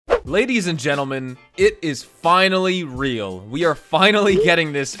Ladies and gentlemen, it is finally real. We are finally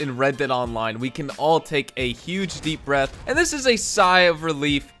getting this in Red Dead Online. We can all take a huge deep breath, and this is a sigh of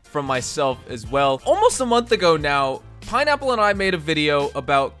relief from myself as well. Almost a month ago now, Pineapple and I made a video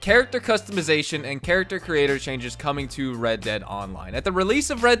about character customization and character creator changes coming to Red Dead Online. At the release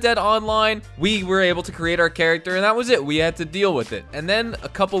of Red Dead Online, we were able to create our character, and that was it. We had to deal with it. And then a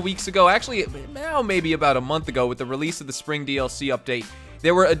couple weeks ago, actually now maybe about a month ago, with the release of the Spring DLC update,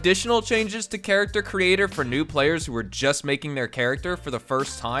 there were additional changes to character creator for new players who were just making their character for the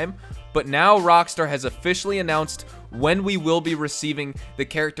first time. But now Rockstar has officially announced when we will be receiving the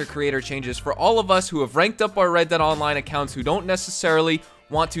character creator changes for all of us who have ranked up our Red Dead Online accounts who don't necessarily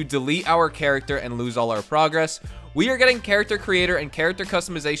want to delete our character and lose all our progress. We are getting character creator and character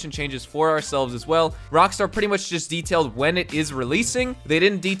customization changes for ourselves as well. Rockstar pretty much just detailed when it is releasing. They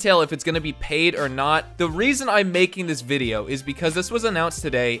didn't detail if it's going to be paid or not. The reason I'm making this video is because this was announced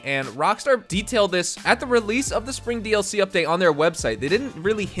today, and Rockstar detailed this at the release of the Spring DLC update on their website. They didn't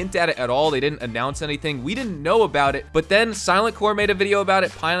really hint at it at all. They didn't announce anything. We didn't know about it. But then Silent Core made a video about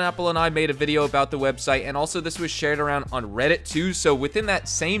it. Pineapple and I made a video about the website, and also this was shared around on Reddit too. So within that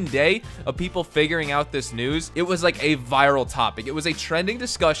same day of people figuring out this news, it was like a viral topic. It was a trending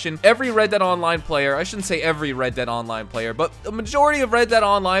discussion. Every Red Dead Online player, I shouldn't say every Red Dead Online player, but the majority of Red Dead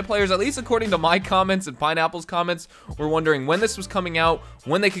Online players, at least according to my comments and Pineapple's comments, were wondering when this was coming out,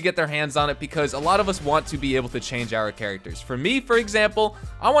 when they could get their hands on it, because a lot of us want to be able to change our characters. For me, for example,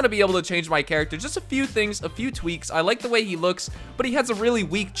 I want to be able to change my character, just a few things, a few tweaks. I like the way he looks, but he has a really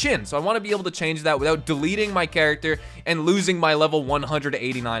weak chin, so I want to be able to change that without deleting my character and losing my level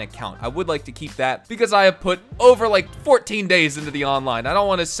 189 account. I would like to keep that because I have put over like 14 days into the online. I don't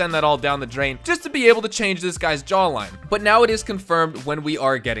want to send that all down the drain just to be able to change this guy's jawline. But now it is confirmed when we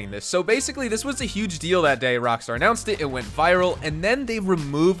are getting this. So basically, this was a huge deal that day. Rockstar announced it, it went viral, and then they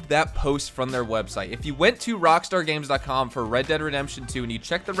removed that post from their website. If you went to rockstargames.com for Red Dead Redemption 2 and you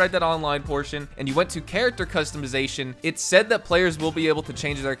checked the Red Dead Online portion and you went to character customization, it said that players will be able to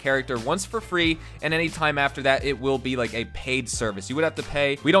change their character once for free, and anytime after that it will be like a paid service. You would have to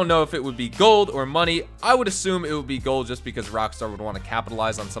pay. We don't know if it would be gold or money. I would assume it would be gold just because Rockstar would want to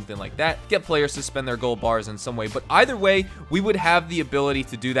capitalize on something like that, get players to spend their gold bars in some way. But either way, we would have the ability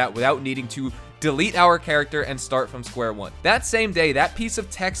to do that without needing to delete our character and start from square one. That same day, that piece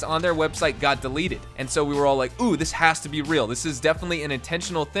of text on their website got deleted. And so we were all like, ooh, this has to be real. This is definitely an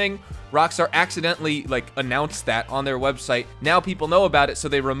intentional thing. Rockstar accidentally announced that on their website. Now people know about it, so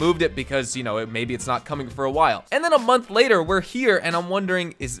they removed it because, you know, maybe it's not coming for a while. And then a month later, we're here, and I'm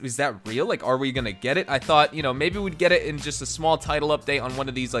wondering, is that real? Like, are we gonna get it? I thought, you know, maybe we'd get it in just a small title update on one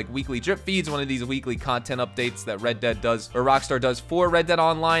of these weekly drip feeds, one of these weekly content updates that Red Dead does, or Rockstar does for Red Dead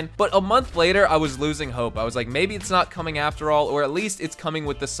Online. But a month later, I was losing hope. I was like, maybe it's not coming after all, or at least it's coming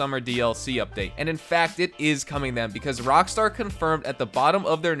with the summer DLC update. And in fact, it is coming then, because Rockstar confirmed at the bottom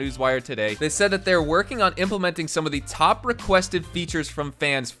of their newswire today, they said that they're working on implementing some of the top requested features from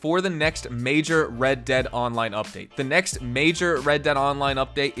fans for the next major Red Dead Online update. The next major Red Dead Online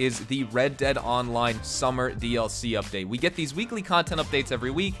update is the Red Dead Online Summer DLC update. We get these weekly content updates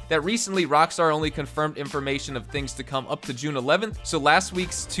every week. That recently Rockstar only confirmed information of things to come up to June 11th. So last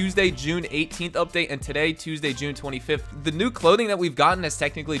week's Tuesday, June 18th update, and today, Tuesday, June 25th. The new clothing that we've gotten has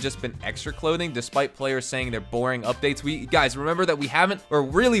technically just been extra clothing, despite players saying they're boring updates. We guys, remember that we haven't, or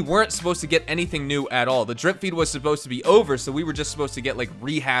really weren't supposed to get anything new at all. The drip feed was supposed to be over, so we were just supposed to get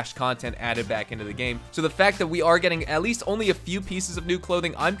rehashed content added back into the game. So the fact that we are getting at least only a few pieces of new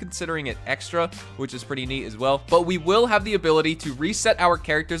clothing, I'm considering it extra, which is pretty neat as well. But we will have the ability to reset our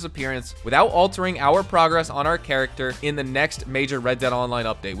character's appearance without altering our progress on our character in the next major Red Dead Online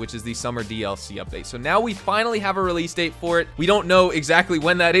update, which is the summer DLC update. So now we finally have a release date for it. We don't know exactly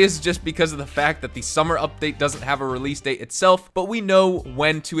when that is, just because of the fact that the summer update doesn't have a release date itself, but we know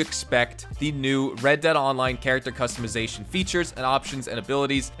when to expect the new Red Dead Online character customization features and options and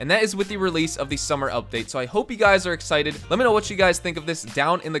abilities, and that is with the release of the summer update. So I hope you guys are excited. Let me know what you guys think of this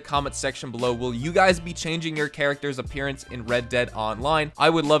down in the comment section below. Will you guys be changing your character's appearance in Red Dead Online? I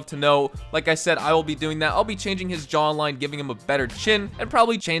would love to know. Like I said, I will be doing that. I'll be changing his jawline, giving him a better chin, and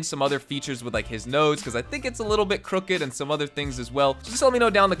probably change some other features with his nose, because I think it's a little bit crooked, and some other things as well. So just let me know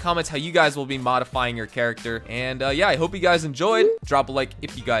down in the comments how you guys will be modifying your character. And yeah, I hope you guys enjoyed. Drop a like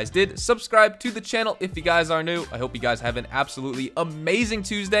if you guys did. Subscribe to the channel if you guys are new. I hope you guys have an absolutely amazing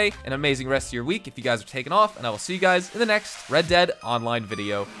Tuesday, an amazing rest of your week if you guys are taking off, and I will see you guys in the next Red Dead Online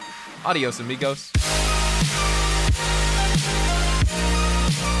video. Adios, amigos.